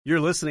You're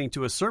listening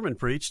to a sermon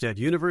preached at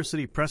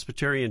University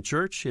Presbyterian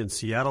Church in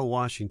Seattle,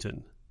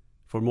 Washington.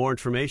 For more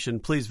information,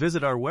 please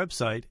visit our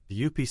website,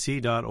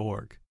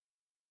 upc.org.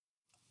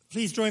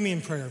 Please join me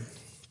in prayer.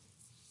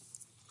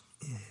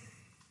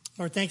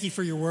 Lord, thank you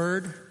for your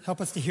word.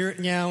 Help us to hear it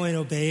now and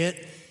obey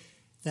it,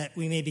 that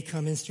we may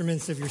become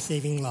instruments of your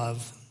saving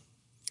love.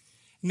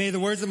 May the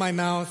words of my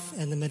mouth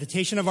and the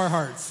meditation of our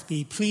hearts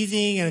be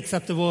pleasing and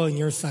acceptable in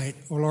your sight,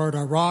 O Lord,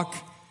 our rock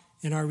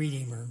and our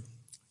Redeemer.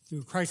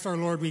 Through Christ our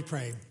Lord we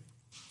pray.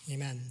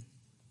 Amen.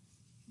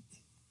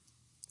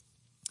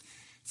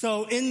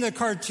 So in the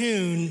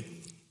cartoon,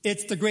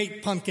 it's the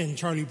great pumpkin,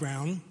 Charlie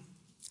Brown.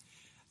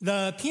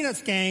 The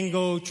Peanuts gang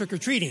go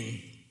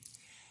trick-or-treating.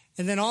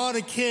 And then all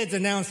the kids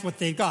announce what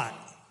they've got.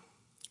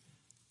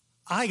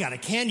 I got a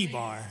candy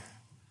bar.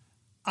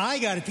 I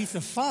got a piece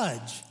of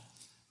fudge.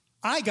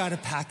 I got a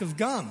pack of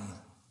gum.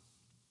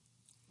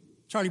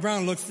 Charlie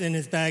Brown looks in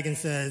his bag and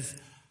says,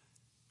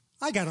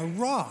 I got a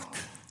rock.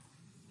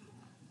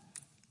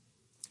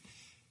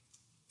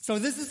 So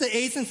this is the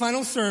eighth and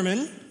final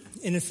sermon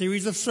in a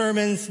series of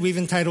sermons we've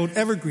entitled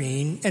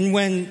Evergreen. And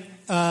when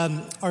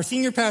our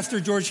senior pastor,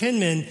 George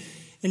Hinman,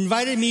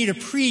 invited me to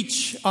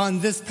preach on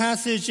this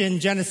passage in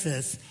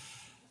Genesis,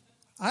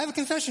 I have a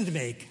confession to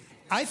make.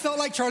 I felt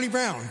like Charlie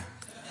Brown.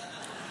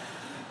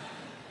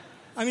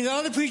 I mean, the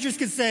other preachers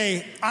could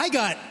say, I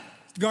got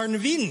Garden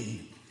of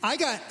Eden. I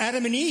got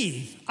Adam and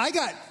Eve. I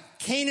got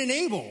Cain and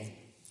Abel.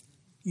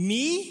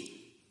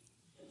 Me?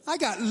 I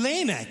got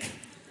Lamech.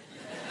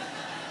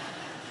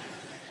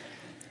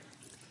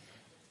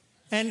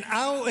 And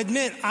I'll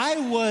admit,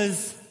 I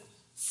was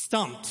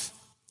stumped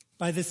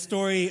by this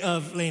story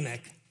of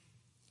Lamech.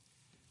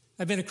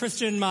 I've been a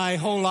Christian my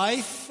whole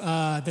life.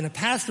 I've been a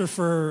pastor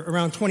for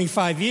around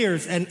 25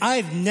 years, and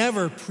I've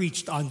never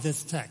preached on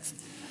this text.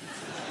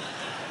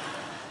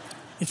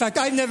 In fact,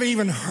 I've never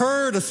even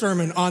heard a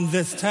sermon on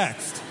this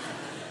text.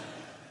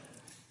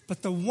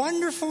 But the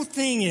wonderful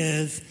thing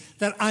is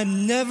that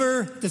I'm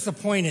never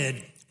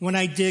disappointed when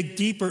I dig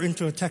deeper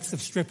into a text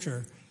of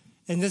Scripture,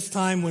 and this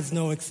time was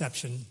no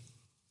exception.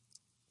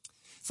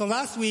 So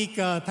last week,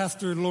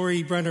 Pastor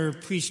Lori Brenner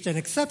preached an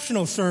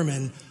exceptional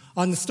sermon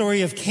on the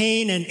story of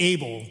Cain and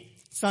Abel,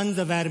 sons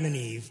of Adam and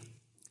Eve.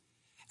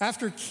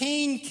 After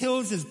Cain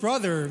kills his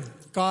brother,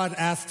 God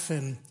asks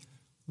him,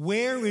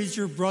 where is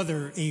your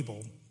brother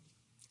Abel?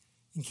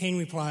 And Cain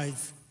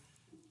replies,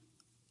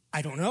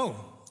 I don't know.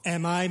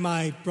 Am I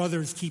my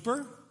brother's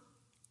keeper?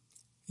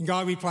 And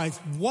God replies,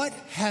 what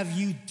have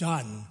you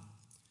done?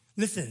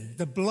 Listen,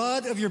 the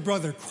blood of your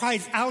brother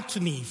cries out to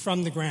me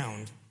from the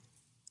ground.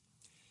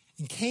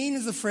 And Cain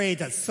is afraid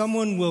that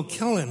someone will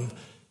kill him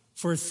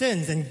for his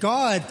sins. And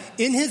God,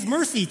 in his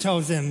mercy,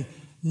 tells him,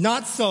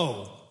 not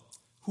so.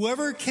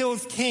 Whoever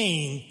kills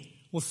Cain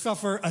will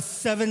suffer a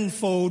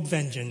sevenfold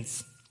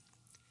vengeance.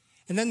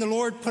 And then the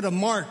Lord put a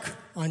mark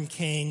on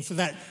Cain so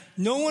that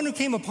no one who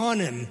came upon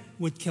him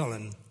would kill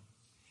him.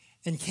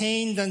 And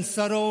Cain then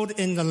settled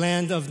in the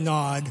land of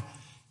Nod,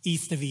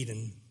 east of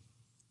Eden.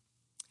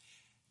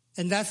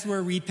 And that's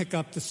where we pick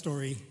up the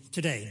story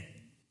today.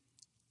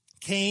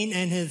 Cain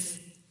and his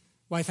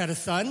wife had a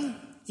son,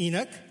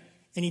 Enoch,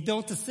 and he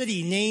built a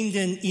city named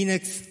in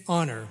Enoch's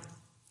honor.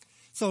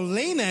 So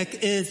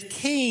Lamech is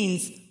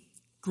Cain's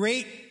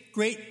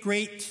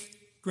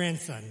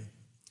great-great-great-grandson.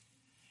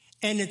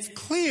 And it's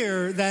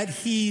clear that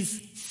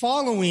he's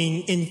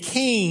following in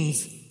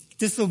Cain's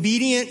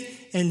disobedient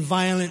and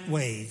violent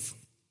ways.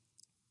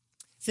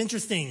 It's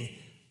interesting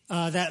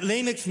that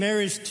Lamech's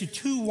marriage to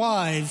two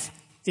wives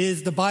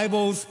is the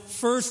Bible's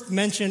first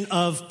mention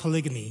of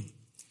polygamy.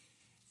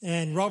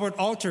 And Robert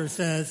Alter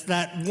says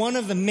that one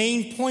of the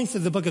main points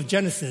of the book of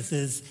Genesis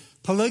is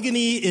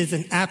polygamy is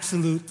an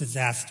absolute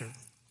disaster.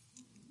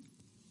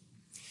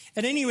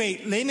 At any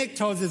rate, Lamech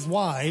tells his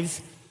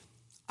wives,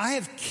 I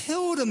have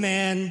killed a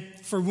man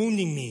for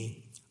wounding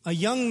me, a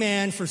young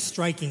man for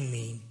striking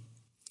me.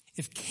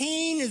 If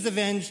Cain is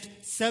avenged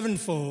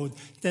sevenfold,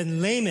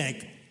 then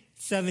Lamech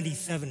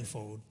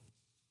 77-fold.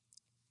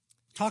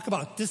 Talk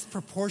about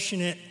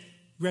disproportionate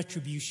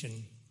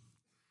retribution.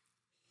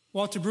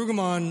 Walter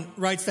Brueggemann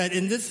writes that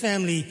in this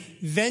family,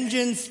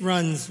 vengeance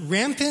runs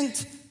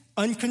rampant,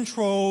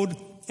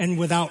 uncontrolled, and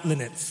without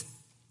limits.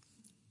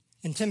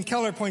 And Tim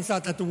Keller points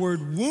out that the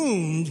word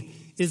wound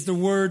is the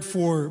word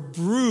for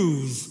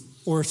bruise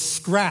or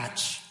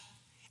scratch.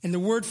 And the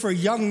word for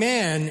young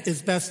man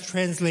is best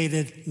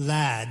translated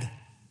lad.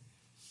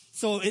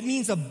 So it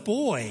means a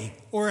boy,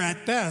 or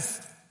at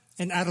best,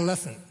 an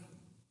adolescent.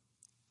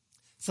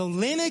 So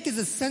Lamech is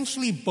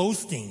essentially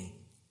boasting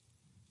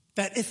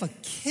that if a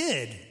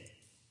kid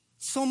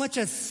so much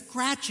as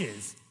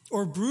scratches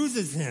or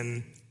bruises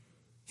him,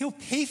 he'll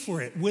pay for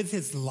it with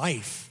his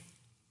life.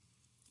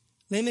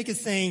 Lamech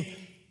is saying,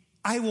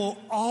 I will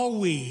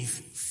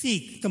always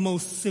seek the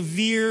most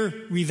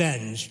severe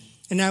revenge,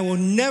 and I will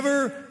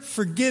never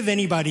forgive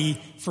anybody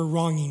for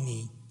wronging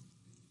me.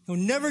 He'll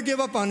never give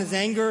up on his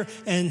anger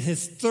and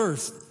his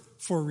thirst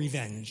for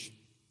revenge.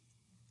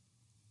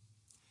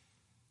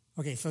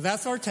 Okay, so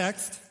that's our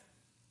text.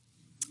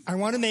 I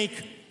want to make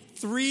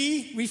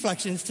 3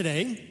 reflections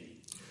today.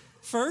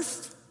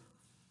 First,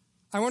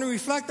 I want to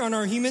reflect on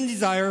our human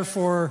desire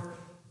for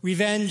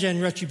revenge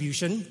and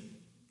retribution.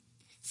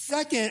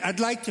 Second, I'd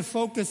like to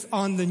focus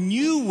on the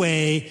new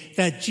way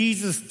that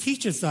Jesus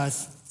teaches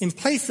us in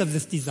place of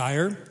this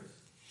desire.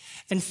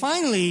 And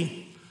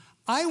finally,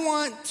 I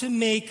want to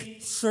make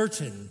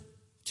certain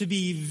to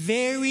be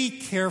very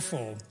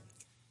careful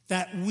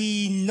that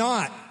we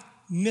not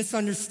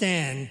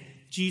misunderstand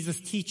Jesus'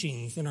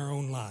 teachings in our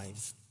own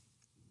lives.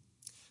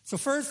 So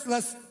first,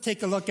 let's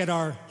take a look at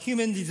our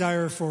human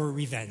desire for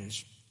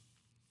revenge.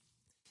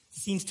 It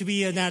seems to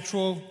be a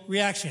natural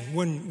reaction.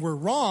 When we're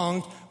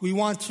wronged, we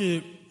want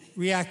to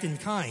react in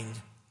kind.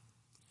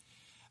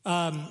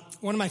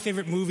 One of my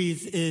favorite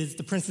movies is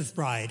The Princess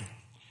Bride.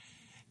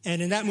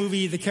 And in that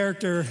movie, the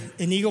character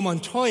Inigo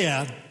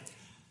Montoya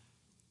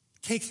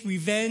takes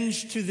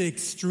revenge to the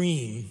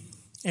extreme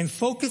and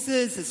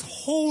focuses his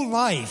whole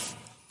life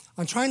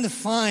on trying to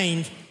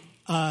find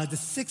the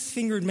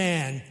 6-fingered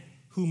man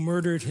who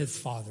murdered his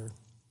father.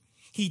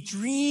 He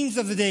dreams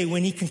of the day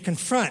when he can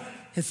confront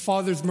his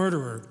father's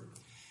murderer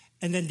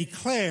and then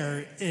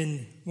declare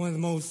in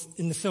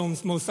the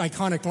film's most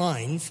iconic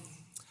lines,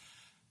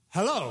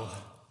 "Hello,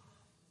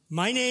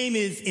 my name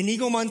is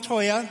Inigo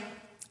Montoya.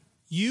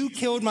 You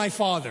killed my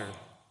father.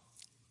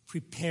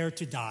 Prepare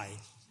to die."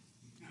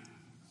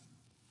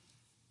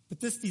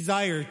 But this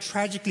desire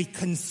tragically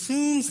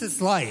consumes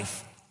his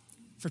life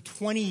for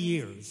 20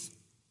 years.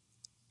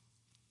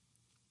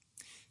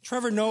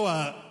 Trevor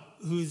Noah,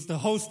 who's the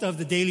host of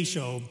The Daily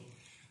Show,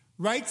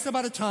 writes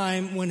about a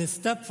time when his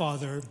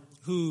stepfather,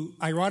 who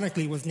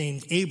ironically was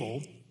named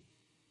Abel,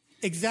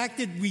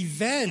 exacted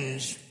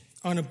revenge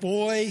on a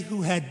boy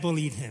who had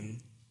bullied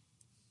him.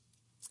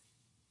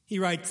 He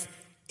writes,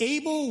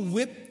 "Abel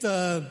whipped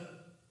the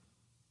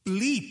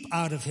bleep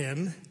out of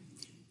him,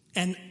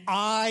 and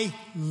I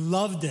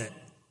loved it."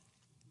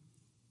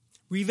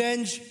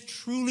 Revenge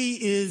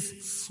truly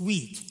is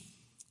sweet.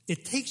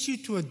 It takes you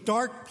to a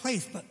dark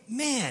place, but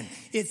man,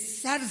 it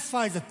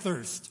satisfies a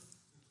thirst.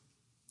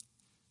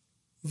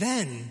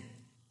 Then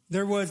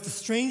there was the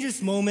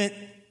strangest moment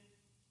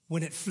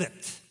when it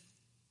flipped.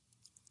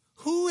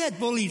 Who had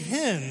bullied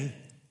him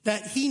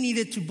that he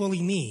needed to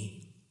bully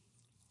me?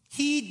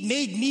 He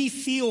made me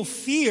feel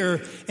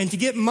fear, and to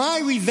get my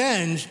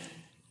revenge,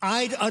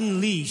 I'd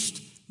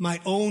unleashed my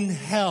own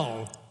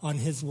hell on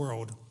his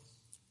world.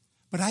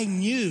 But I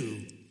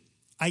knew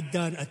I'd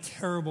done a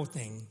terrible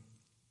thing.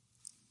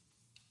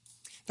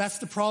 That's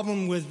the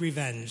problem with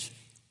revenge.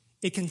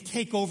 It can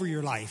take over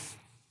your life.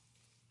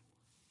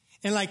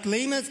 And like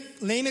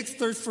Lamech's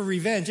thirst for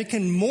revenge, it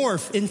can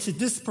morph into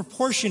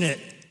disproportionate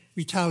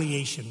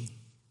retaliation.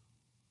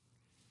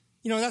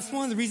 You know, that's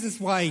one of the reasons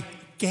why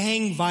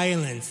gang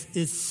violence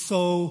is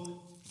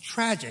so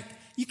tragic.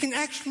 You can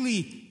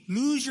actually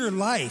lose your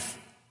life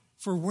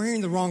for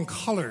wearing the wrong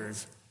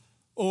colors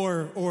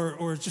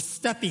or just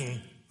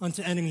stepping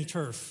onto enemy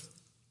turf.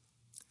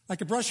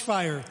 Like a brush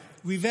fire,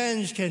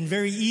 revenge can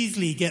very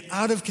easily get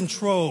out of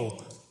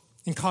control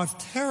and cause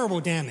terrible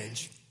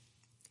damage.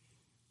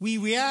 We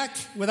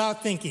react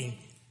without thinking,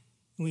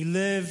 and we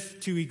live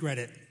to regret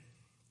it.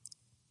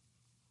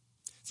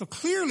 So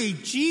clearly,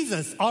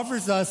 Jesus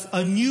offers us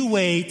a new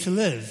way to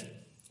live.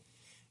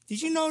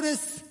 Did you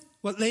notice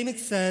what Lamech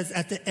says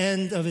at the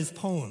end of his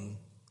poem?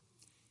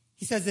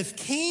 He says, if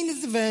Cain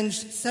is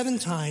avenged 7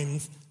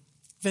 times,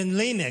 then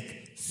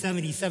Lamech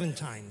 77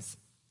 times.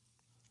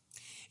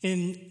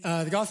 In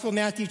the Gospel of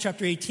Matthew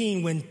chapter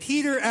 18, when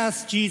Peter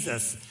asked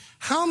Jesus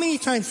how many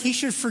times he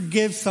should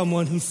forgive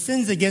someone who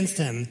sins against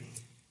him,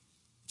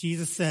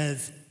 Jesus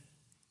says,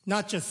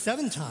 not just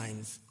 7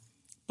 times,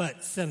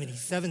 but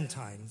 77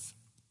 times.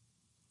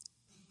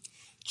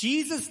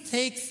 Jesus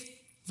takes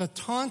the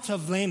taunt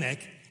of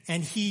Lamech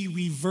and he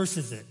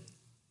reverses it.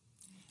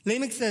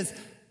 Lamech says,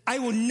 I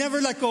will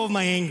never let go of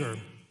my anger.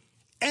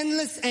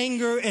 Endless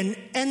anger and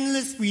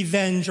endless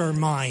revenge are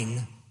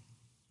mine.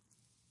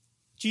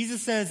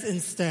 Jesus says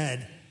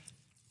instead,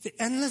 the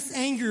endless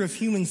anger of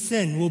human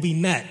sin will be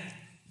met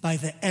by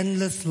the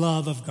endless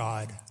love of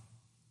God.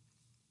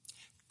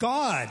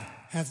 God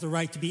has the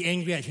right to be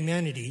angry at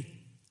humanity.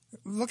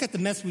 Look at the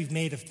mess we've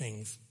made of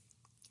things.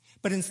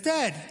 But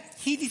instead,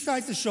 he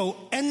decides to show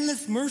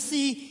endless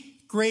mercy,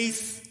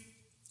 grace,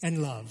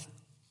 and love.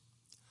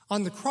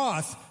 On the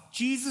cross,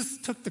 Jesus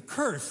took the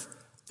curse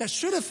that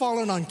should have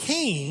fallen on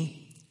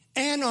Cain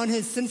and on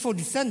his sinful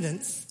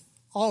descendants,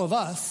 all of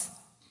us,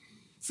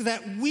 so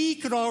that we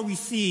could all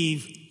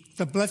receive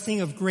the blessing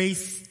of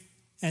grace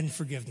and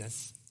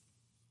forgiveness.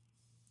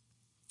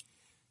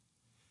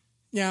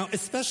 Now,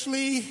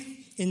 especially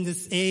in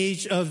this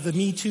age of the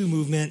Me Too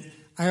movement,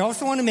 I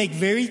also want to make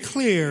very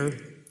clear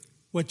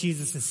what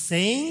Jesus is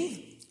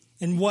saying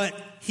and what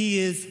he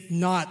is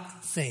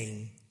not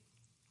saying.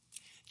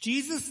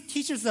 Jesus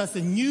teaches us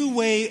a new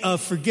way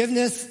of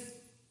forgiveness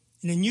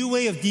and a new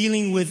way of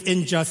dealing with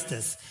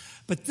injustice.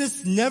 But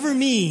this never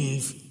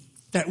means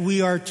that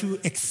we are to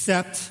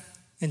accept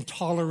and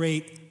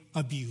tolerate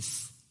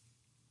abuse.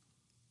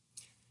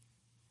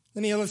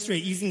 Let me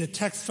illustrate using the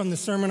text from the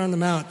Sermon on the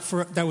Mount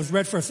that was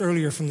read for us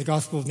earlier from the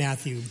Gospel of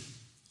Matthew.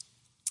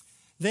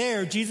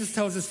 There, Jesus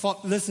tells his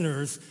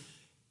listeners,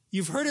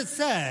 "You've heard it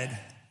said,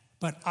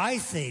 but I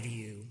say to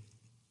you."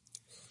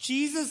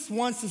 Jesus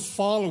wants his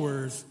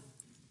followers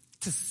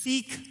to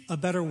seek a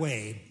better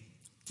way,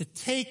 to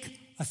take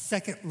a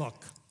second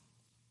look.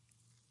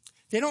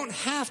 They don't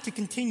have to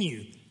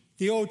continue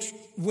the old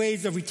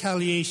ways of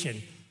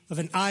retaliation, of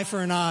an eye for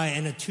an eye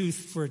and a tooth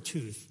for a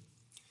tooth.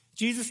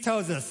 Jesus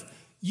tells us,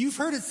 you've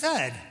heard it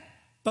said,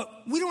 but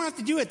we don't have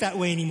to do it that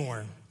way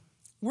anymore.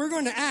 We're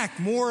going to act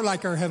more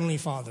like our Heavenly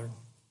Father.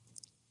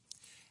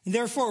 And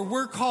therefore,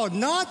 we're called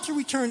not to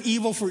return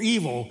evil for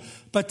evil,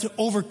 but to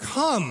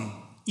overcome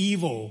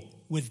evil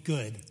with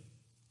good.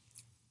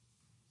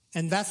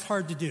 And that's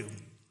hard to do.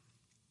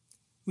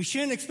 We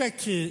shouldn't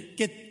expect to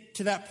get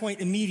to that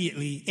point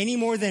immediately, any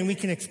more than we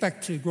can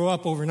expect to grow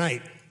up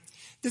overnight.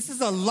 This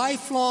is a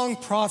lifelong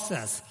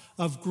process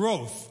of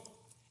growth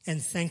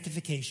and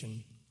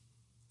sanctification.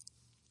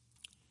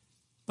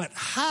 But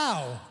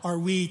how are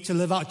we to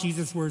live out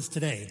Jesus' words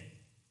today?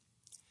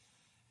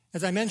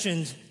 As I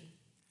mentioned,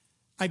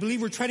 I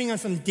believe we're treading on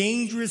some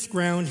dangerous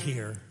ground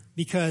here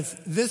because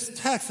this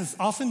text has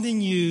often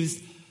been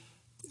used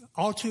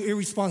all too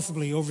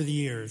irresponsibly over the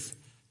years.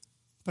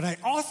 But I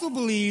also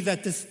believe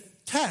that this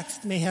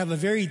text may have a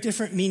very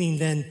different meaning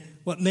than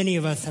what many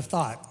of us have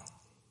thought.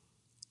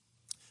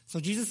 So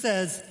Jesus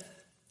says,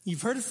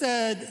 you've heard it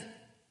said,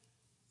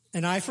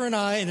 an eye for an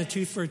eye and a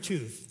tooth for a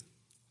tooth.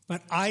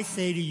 But I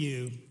say to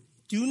you,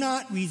 do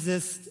not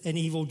resist an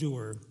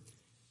evildoer.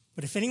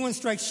 But if anyone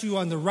strikes you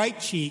on the right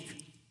cheek,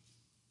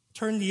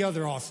 turn the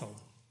other also.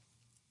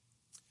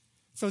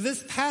 So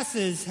this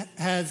passage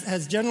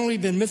has generally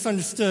been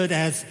misunderstood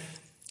as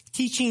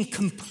teaching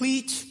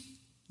complete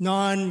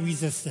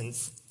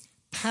non-resistance,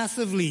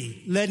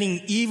 passively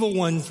letting evil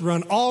ones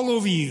run all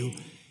over you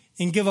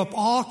and give up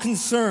all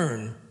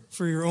concern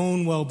for your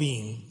own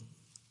well-being.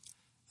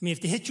 I mean,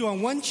 if they hit you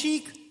on one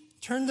cheek,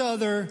 turn the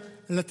other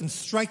and let them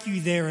strike you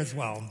there as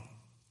well.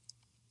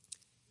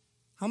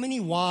 How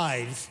many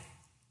wives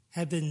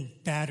have been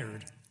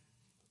battered?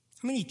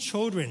 How many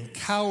children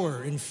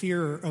cower in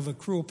fear of a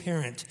cruel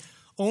parent,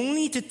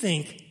 only to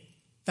think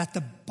that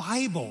the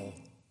Bible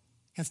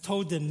has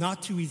told them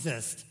not to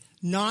resist,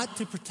 not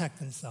to protect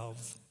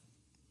themselves?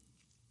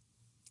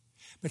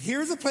 But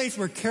here's a place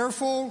where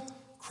careful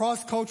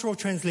cross-cultural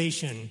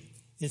translation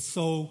is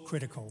so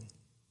critical.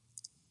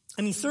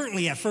 I mean,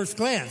 certainly at first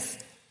glance,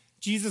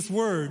 Jesus'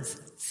 words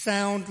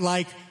sound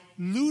like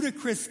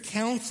ludicrous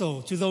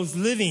counsel to those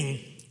living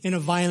in a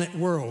violent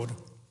world.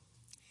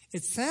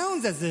 It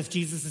sounds as if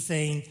Jesus is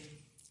saying,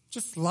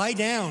 just lie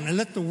down and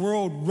let the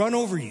world run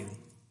over you.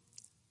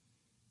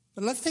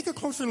 But let's take a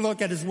closer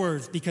look at his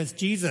words, because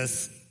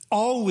Jesus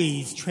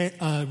always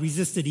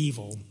resisted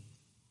evil.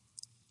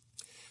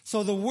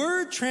 So the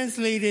word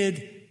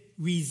translated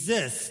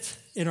resist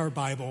in our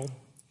Bible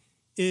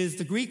is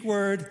the Greek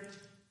word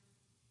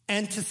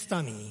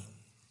antistemi.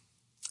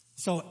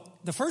 So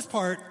the first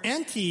part,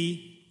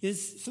 anti,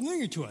 is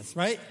familiar to us,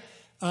 right?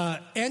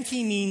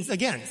 Anti means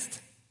against.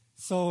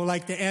 So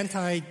like the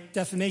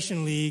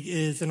Anti-Defamation League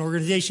is an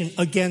organization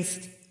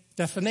against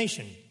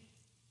defamation.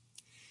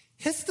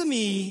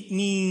 Histemi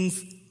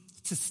means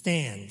to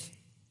stand.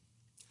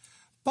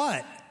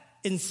 But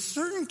in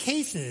certain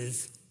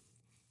cases,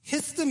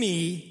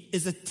 histemi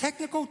is a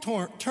technical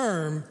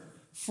term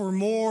for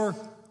more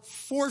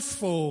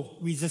forceful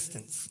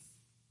resistance.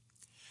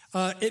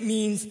 It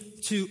means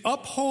to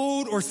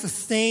uphold or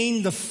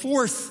sustain the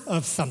force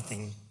of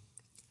something.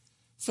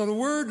 So the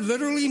word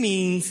literally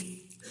means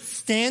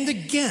stand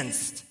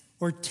against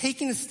or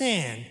taking a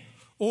stand,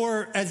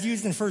 or as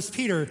used in 1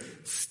 Peter,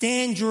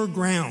 stand your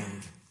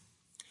ground.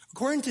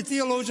 According to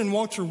theologian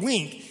Walter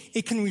Wink,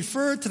 it can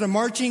refer to the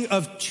marching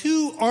of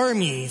two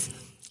armies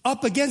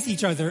up against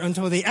each other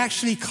until they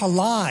actually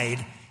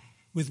collide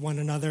with one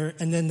another,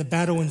 and then the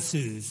battle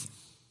ensues.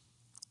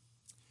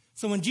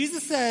 So when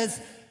Jesus says,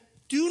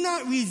 do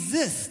not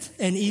resist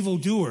an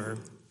evildoer,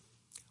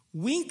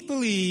 Wink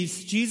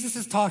believes Jesus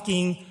is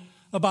talking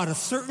about a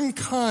certain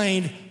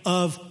kind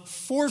of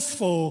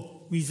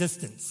forceful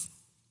resistance.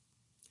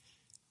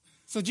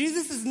 So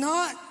Jesus is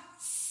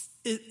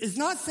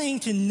not saying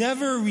to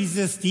never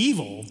resist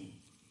evil.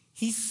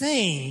 He's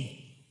saying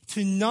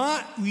to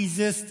not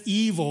resist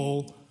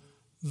evil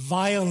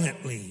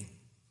violently.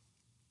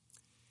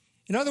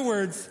 In other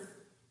words,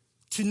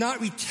 to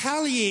not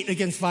retaliate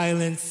against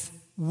violence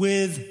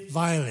with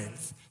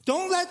violence.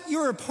 Don't let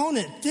your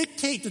opponent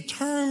dictate the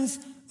terms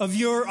of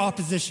your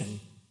opposition.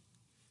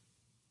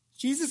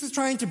 Jesus is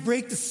trying to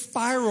break the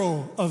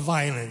spiral of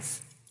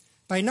violence.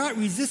 By not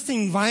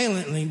resisting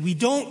violently, we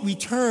don't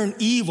return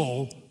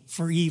evil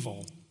for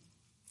evil.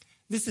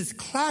 This is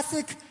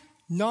classic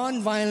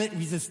nonviolent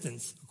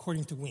resistance,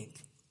 according to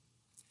Wink.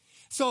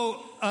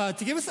 So,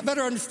 to give us a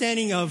better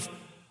understanding of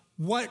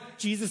what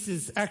Jesus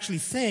is actually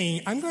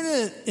saying, I'm going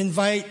to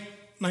invite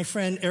my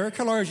friend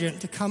Erica Largent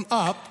to come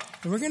up,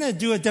 and we're going to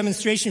do a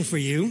demonstration for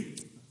you.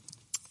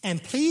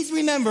 And please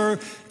remember,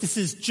 this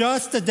is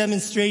just a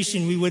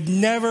demonstration. We would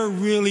never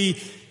really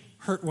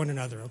hurt one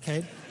another,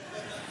 okay?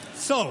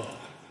 So,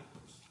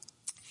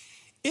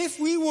 if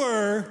we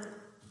were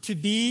to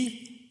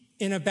be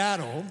in a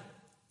battle,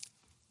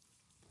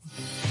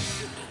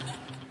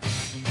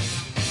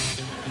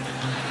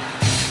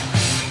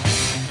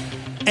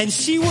 and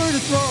she were to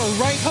throw a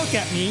right hook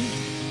at me,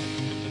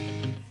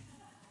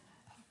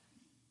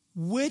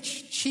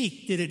 which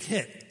cheek did it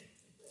hit?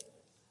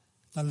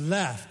 The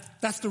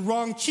left. That's the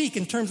wrong cheek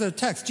in terms of the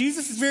text.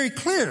 Jesus is very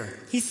clear.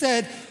 He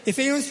said, if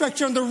anyone strikes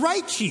you on the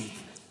right cheek.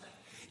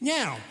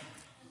 Now,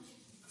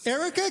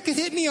 Erica could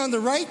hit me on the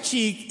right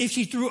cheek if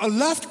she threw a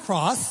left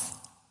cross,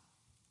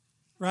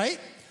 right?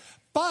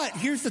 But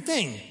here's the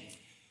thing.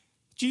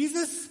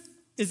 Jesus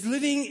is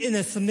living in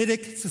a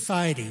Semitic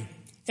society.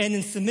 And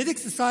in Semitic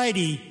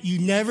society, you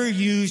never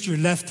use your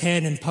left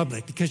hand in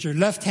public because your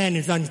left hand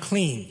is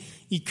unclean.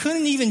 You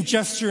couldn't even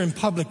gesture in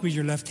public with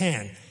your left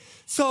hand.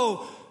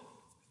 So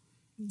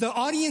the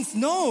audience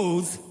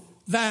knows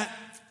that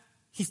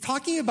he's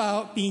talking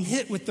about being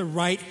hit with the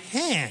right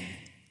hand.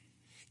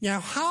 Now,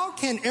 how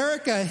can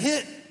Erica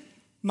hit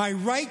my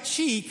right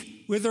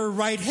cheek with her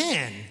right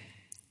hand?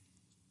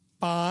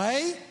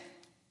 By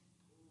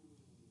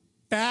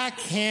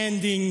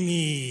backhanding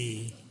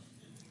me.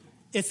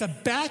 It's a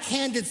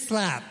backhanded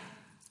slap.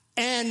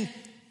 And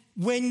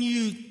when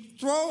you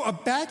throw a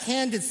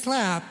backhanded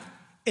slap,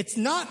 it's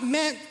not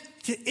meant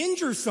to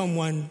injure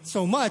someone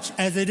so much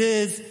as it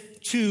is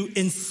to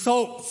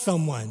insult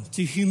someone,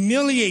 to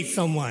humiliate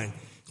someone,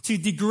 to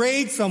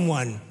degrade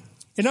someone.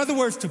 In other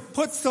words, to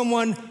put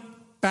someone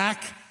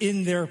back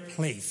in their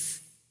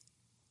place.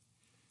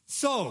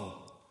 So,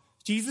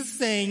 Jesus is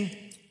saying,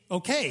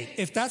 okay,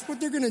 if that's what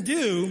they're going to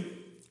do,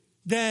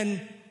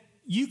 then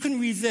you can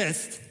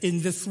resist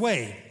in this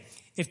way.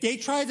 If they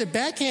try to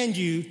backhand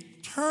you,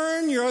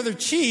 turn your other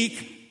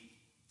cheek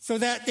so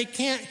that they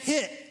can't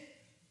hit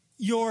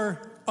your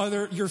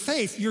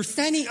face. You're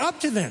standing up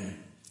to them.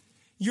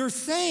 You're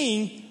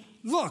saying,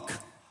 look,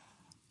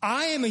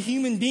 I am a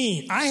human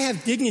being. I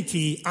have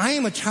dignity. I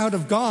am a child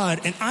of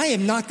God, and I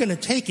am not going to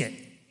take it.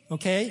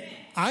 Okay?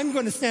 I'm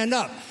going to stand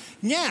up.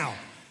 Now,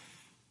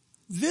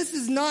 this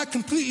is not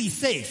completely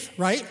safe,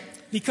 right?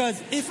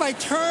 Because if I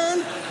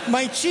turn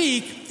my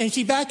cheek and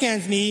she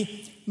backhands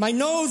me, my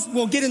nose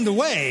will get in the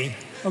way,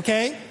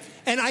 okay?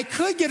 And I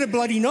could get a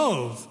bloody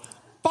nose.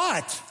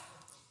 But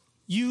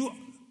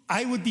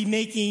I would be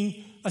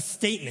making a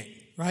statement,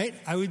 right?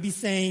 I would be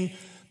saying,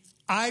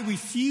 I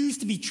refuse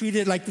to be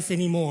treated like this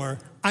anymore.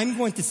 I'm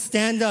going to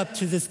stand up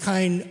to this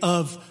kind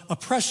of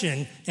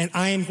oppression, and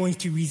I am going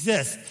to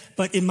resist,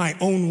 but in my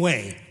own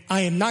way.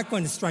 I am not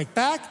going to strike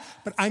back,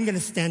 but I'm going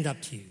to stand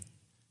up to you.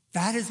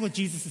 That is what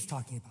Jesus is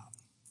talking about.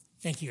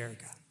 Thank you,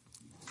 Erica.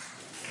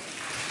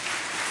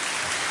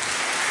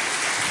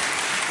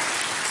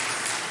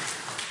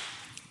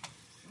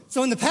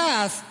 So in the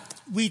past,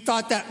 we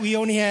thought that we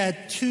only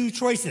had two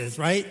choices,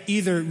 right?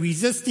 Either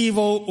resist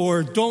evil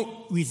or don't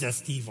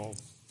resist evil.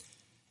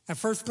 At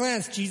first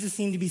glance, Jesus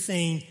seemed to be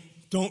saying,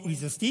 don't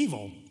resist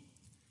evil.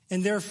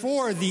 And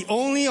therefore, the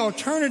only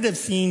alternative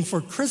seemed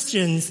for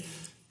Christians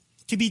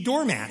to be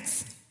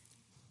doormats,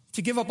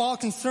 to give up all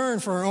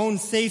concern for our own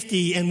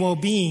safety and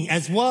well-being,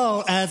 as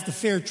well as the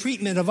fair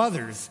treatment of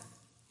others.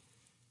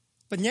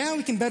 But now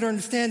we can better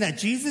understand that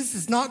Jesus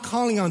is not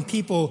calling on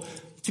people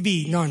to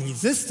be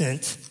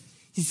non-resistant.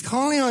 He's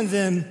calling on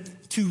them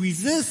to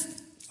resist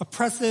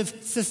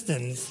oppressive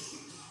systems,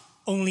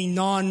 only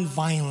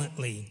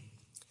non-violently.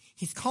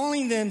 He's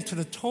calling them to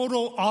the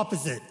total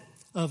opposite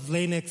of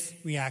Lamech's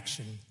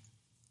reaction.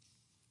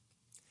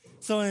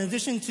 So in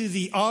addition to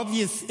the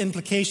obvious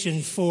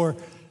implications for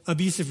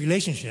abusive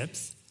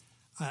relationships,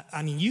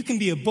 you can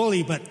be a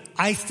bully, but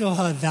I still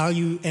have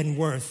value and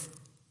worth.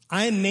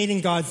 I am made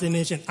in God's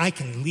image, and I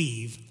can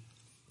leave.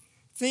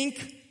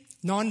 Think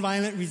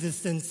nonviolent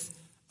resistance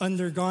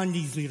under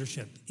Gandhi's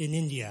leadership in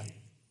India,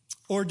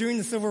 or during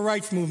the civil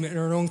rights movement in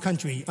our own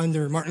country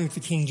under Martin Luther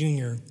King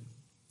Jr.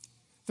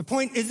 The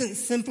point isn't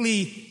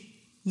simply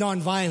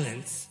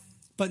nonviolence,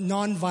 but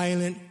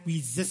nonviolent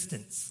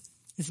resistance.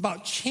 It's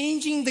about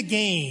changing the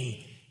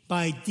game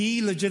by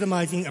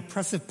delegitimizing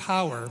oppressive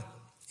power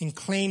and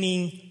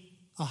claiming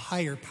a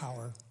higher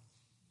power.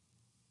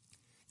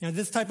 Now,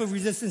 this type of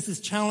resistance is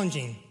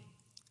challenging,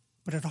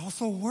 but it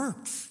also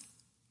works.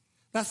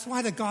 That's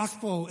why the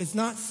gospel is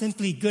not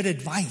simply good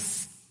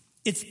advice.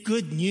 It's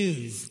good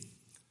news.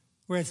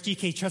 Or as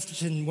G.K.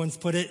 Chesterton once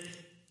put it,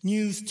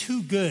 news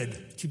too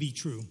good to be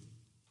true.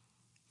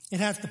 It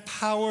has the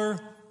power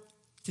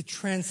to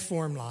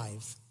transform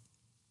lives.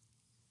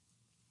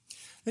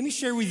 Let me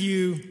share with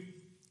you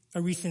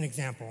a recent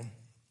example.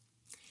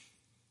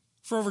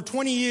 For over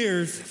 20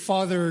 years,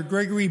 Father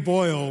Gregory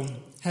Boyle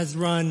has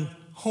run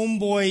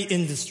Homeboy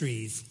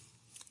Industries,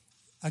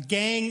 a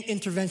gang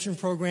intervention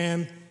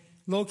program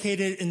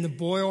located in the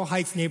Boyle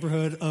Heights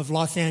neighborhood of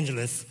Los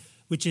Angeles,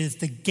 which is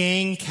the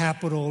gang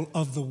capital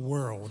of the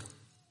world.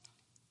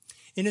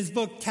 In his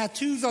book,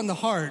 Tattoos on the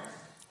Heart,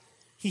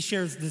 he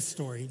shares this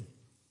story.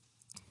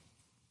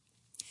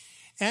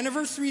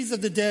 Anniversaries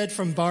of the dead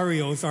from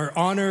barrios are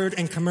honored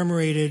and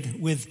commemorated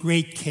with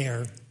great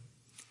care.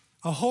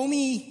 A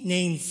homie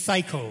named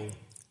Psycho,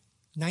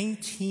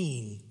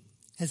 19,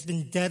 has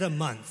been dead a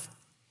month,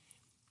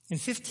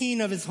 and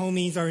 15 of his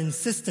homies are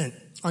insistent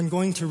on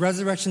going to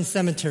Resurrection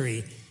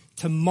Cemetery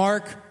to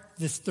mark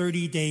this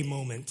 30-day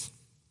moment.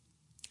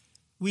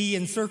 We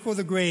encircle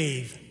the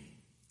grave,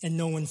 and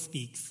no one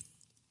speaks.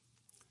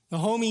 The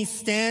homies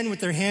stand with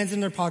their hands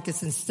in their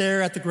pockets and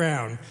stare at the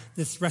ground,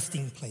 this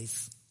resting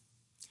place.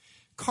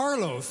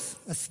 Carlos,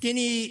 a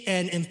skinny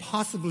and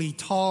impossibly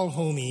tall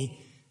homie,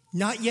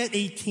 not yet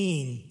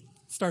 18,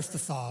 starts to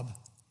sob.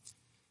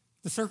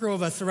 The circle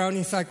of a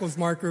surrounding Psycho's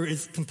marker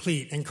is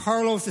complete, and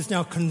Carlos is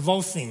now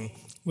convulsing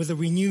with a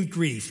renewed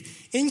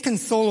grief,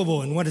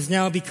 inconsolable in what has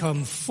now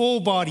become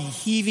full body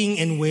heaving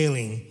and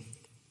wailing.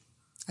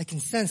 I can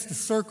sense the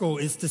circle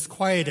is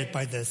disquieted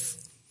by this.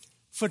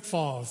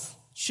 Footfalls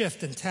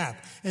shift and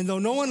tap, and though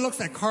no one looks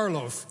at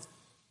Carlos,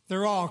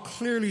 they're all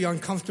clearly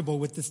uncomfortable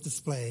with this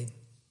display.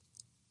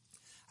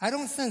 I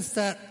don't sense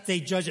that they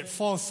judge it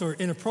false or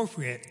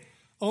inappropriate,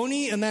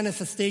 only a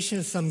manifestation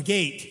of some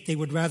gate they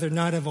would rather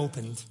not have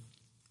opened.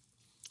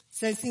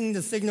 Sensing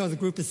the signal the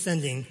group is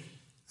sending,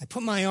 I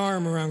put my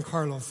arm around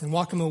Carlos and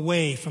walk him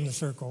away from the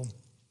circle.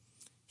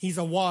 He's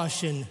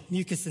awash in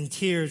mucus and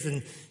tears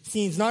and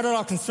seems not at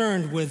all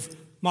concerned with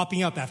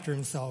mopping up after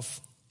himself.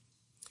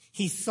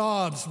 He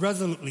sobs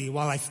resolutely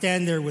while I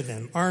stand there with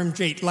him, arm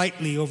draped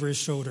lightly over his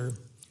shoulder.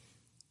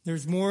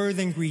 There's more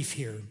than grief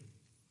here.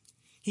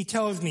 He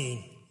tells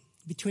me,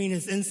 between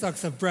his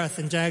insucks of breath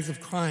and jags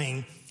of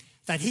crying,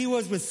 that he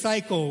was with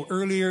Psycho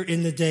earlier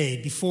in the day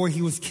before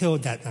he was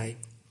killed that night.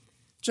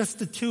 Just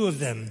the two of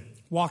them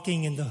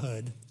walking in the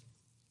hood.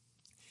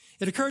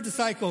 It occurred to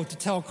Psycho to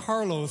tell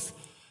Carlos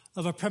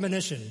of a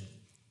premonition.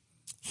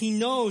 He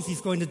knows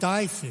he's going to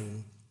die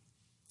soon.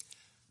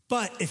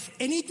 But if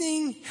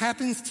anything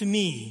happens to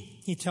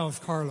me, he tells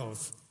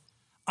Carlos,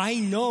 I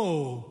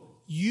know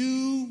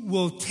you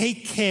will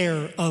take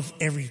care of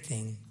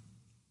everything.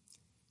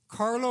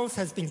 Carlos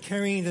has been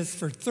carrying this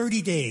for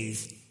 30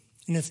 days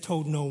and has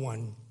told no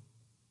one.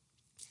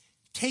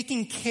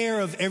 Taking care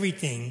of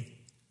everything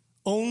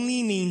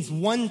only means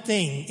one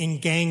thing in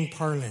gang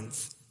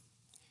parlance.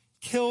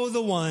 Kill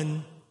the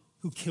one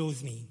who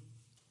kills me.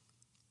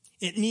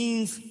 It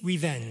means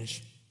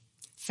revenge.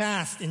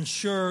 Fast and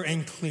sure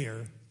and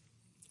clear.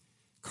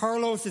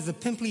 Carlos is a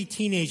pimply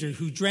teenager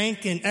who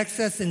drank in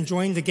excess and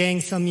joined the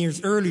gang some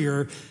years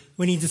earlier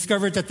when he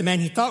discovered that the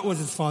man he thought was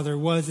his father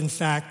was, in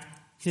fact,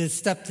 his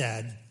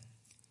stepdad.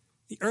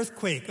 The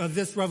earthquake of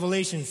this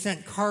revelation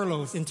sent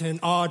Carlos into an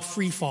odd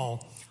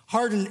freefall,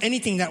 hardened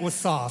anything that was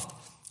soft,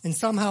 and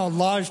somehow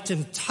lodged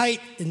him tight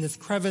in this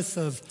crevice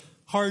of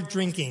hard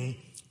drinking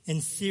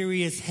and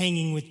serious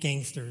hanging with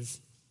gangsters.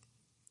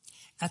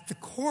 At the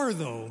core,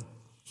 though,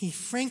 he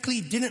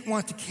frankly didn't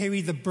want to carry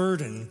the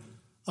burden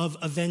of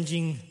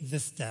avenging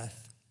this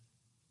death.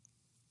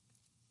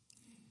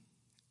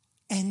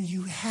 And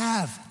you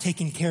have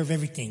taken care of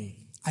everything,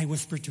 I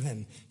whispered to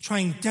him,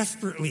 trying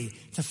desperately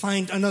to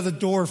find another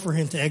door for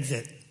him to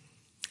exit.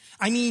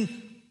 I mean,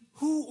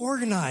 who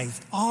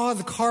organized all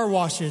the car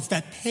washes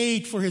that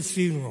paid for his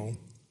funeral?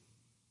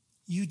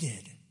 You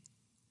did.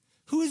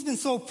 Who has been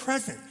so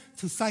present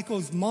to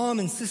Psycho's mom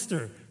and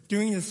sister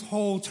during this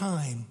whole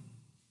time?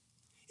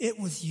 It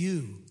was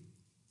you.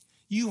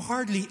 You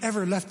hardly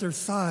ever left their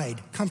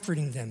side,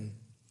 comforting them.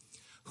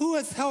 Who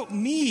has helped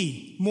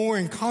me more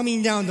in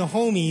calming down the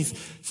homies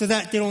so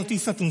that they don't do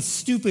something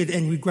stupid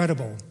and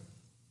regrettable?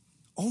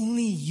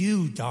 Only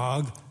you,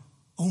 dog.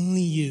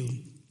 Only you.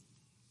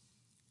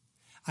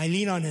 I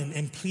lean on him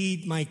and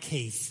plead my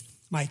case,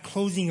 my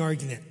closing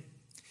argument.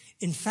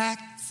 In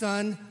fact,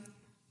 son,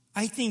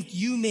 I think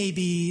you may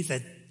be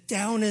the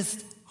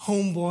downest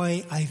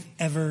homeboy I've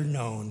ever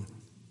known.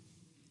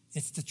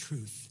 It's the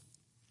truth.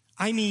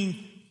 I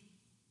mean,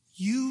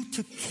 you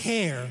took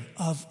care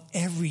of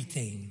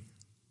everything.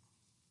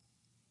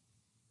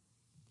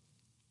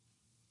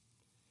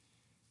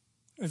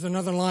 There's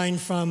another line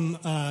from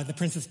The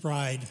Princess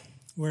Bride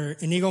where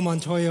Inigo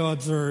Montoya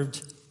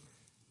observed,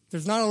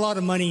 there's not a lot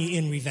of money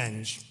in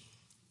revenge.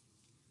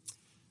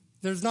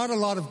 There's not a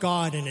lot of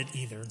God in it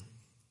either.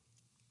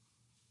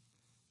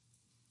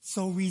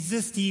 So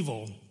resist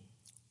evil,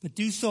 but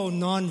do so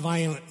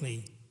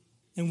non-violently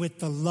and with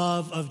the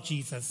love of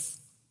Jesus.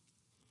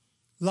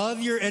 Love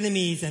your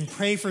enemies and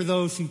pray for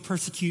those who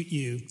persecute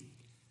you,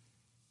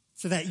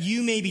 so that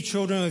you may be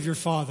children of your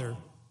Father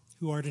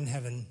who art in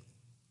heaven.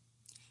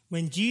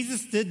 When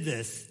Jesus did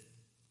this,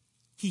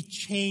 he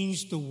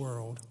changed the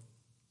world.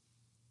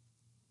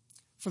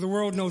 For the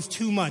world knows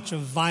too much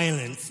of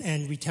violence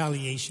and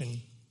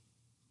retaliation.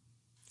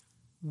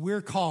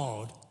 We're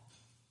called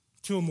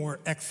to a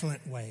more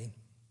excellent way.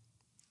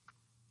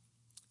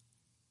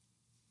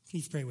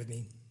 Please pray with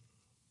me.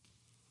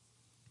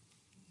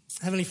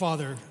 Heavenly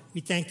Father,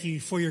 we thank you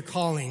for your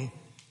calling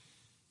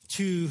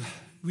to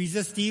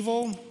resist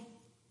evil,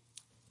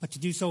 but to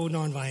do so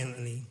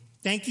nonviolently.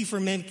 Thank you for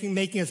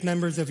making us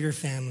members of your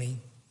family.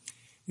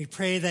 We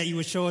pray that you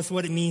would show us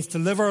what it means to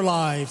live our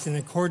lives in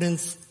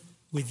accordance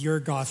with your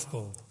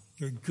gospel,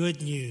 your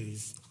good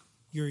news,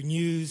 your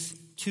news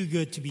too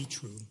good to be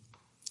true.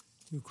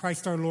 Through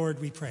Christ our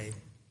Lord, we pray.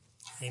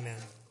 Amen.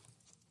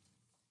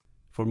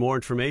 For more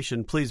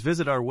information, please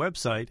visit our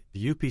website,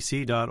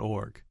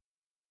 upc.org.